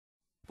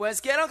Pues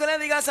quiero que le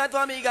digas a tus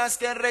amigas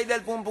que el rey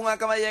del pum pum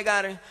acaba de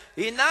llegar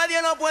y nadie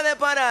lo puede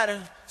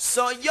parar.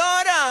 Soy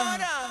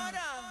Youre.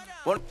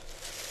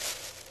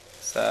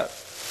 So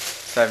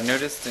I've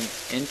noticed an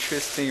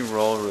interesting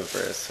role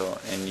reversal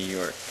in New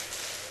York.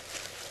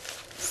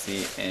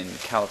 See, in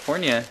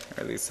California,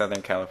 or at least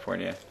Southern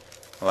California,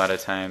 a lot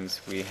of times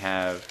we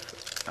have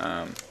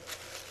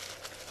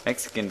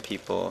Mexican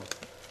people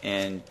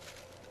and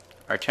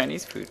our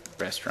Chinese food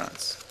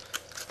restaurants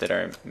that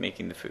are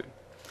making the food.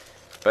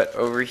 But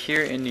over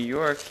here in New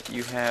York,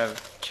 you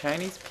have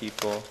Chinese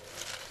people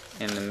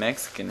and the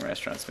Mexican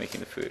restaurants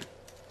making the food.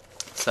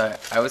 So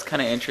I was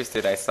kind of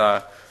interested. I saw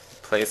a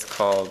place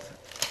called,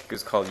 I think it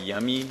was called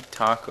Yummy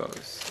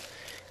Tacos.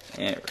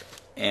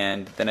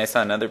 And then I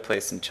saw another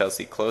place in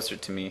Chelsea closer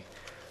to me.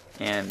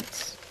 And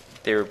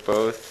they were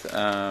both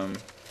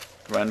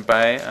run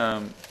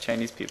by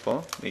Chinese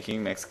people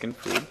making Mexican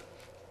food.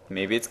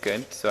 Maybe it's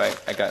good. So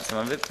I got some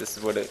of it. This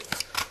is what it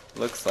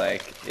looks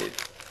like. It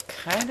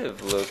kind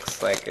of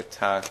looks like a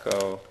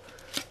taco.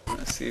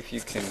 Let's see if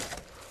you can,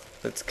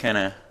 let's kind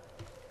of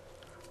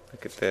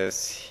look at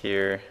this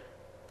here.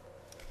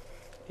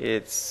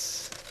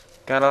 It's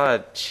got a lot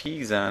of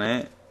cheese on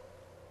it.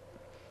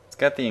 It's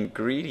got the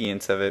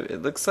ingredients of it.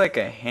 It looks like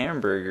a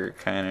hamburger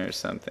kind of or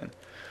something.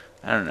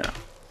 I don't know.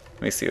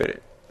 Let me see what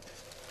it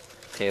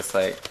tastes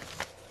like.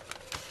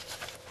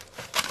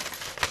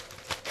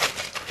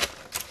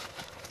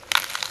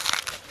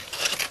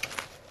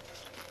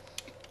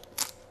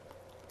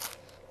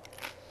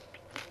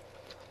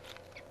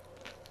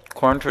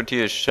 Corn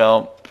tortilla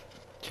shell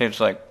tastes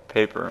like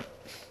paper.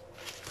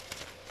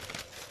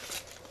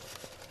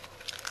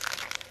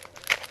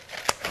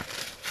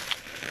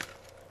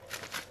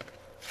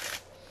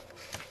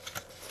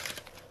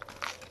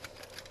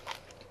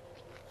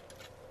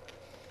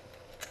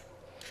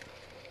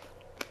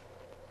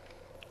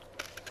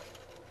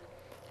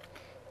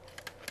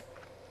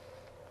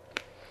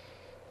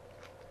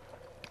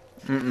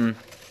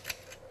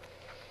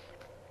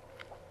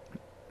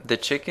 The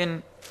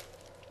chicken,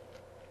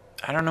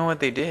 I don't know what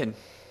they did.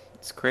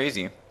 It's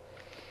crazy.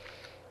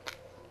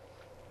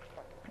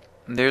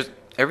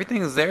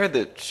 Everything's there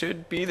that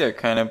should be there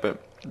kind of,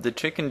 but the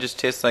chicken just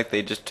tastes like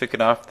they just took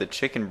it off the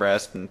chicken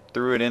breast and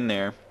threw it in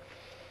there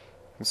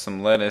with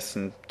some lettuce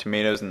and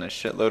tomatoes and a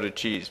shitload of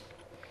cheese.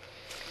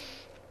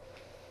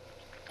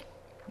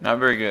 Not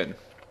very good.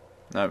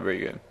 Not very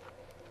good.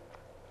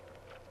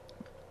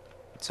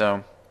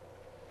 So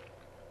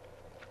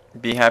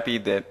be happy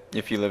that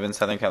if you live in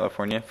Southern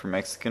California for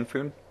Mexican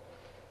food.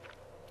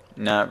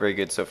 Not very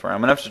good so far.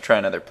 I'm gonna have to try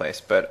another place,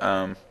 but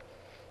I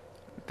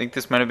think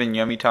this might have been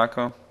Yummy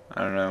Taco.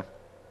 I don't know.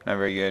 Not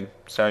very good.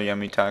 Sorry,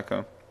 Yummy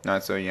Taco.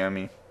 Not so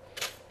yummy.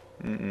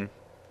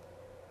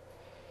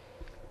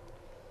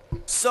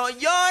 Soy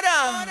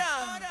Youre,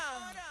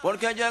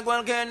 porque llegó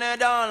el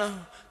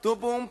general. Tu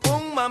pum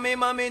pum, mami,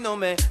 mami, no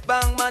me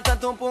van mata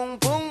tu pum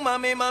pum,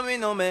 mami, mami,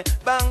 no me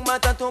van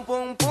mata tu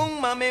pum pum,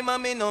 mami,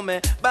 mami, no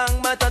me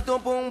van mata tu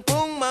pum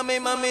pum, mami,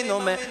 mami, no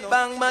me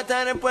van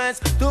matar pues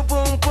tu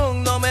pum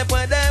pum no me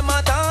puede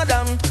matar.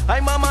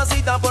 Ay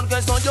mamacita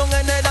porque soy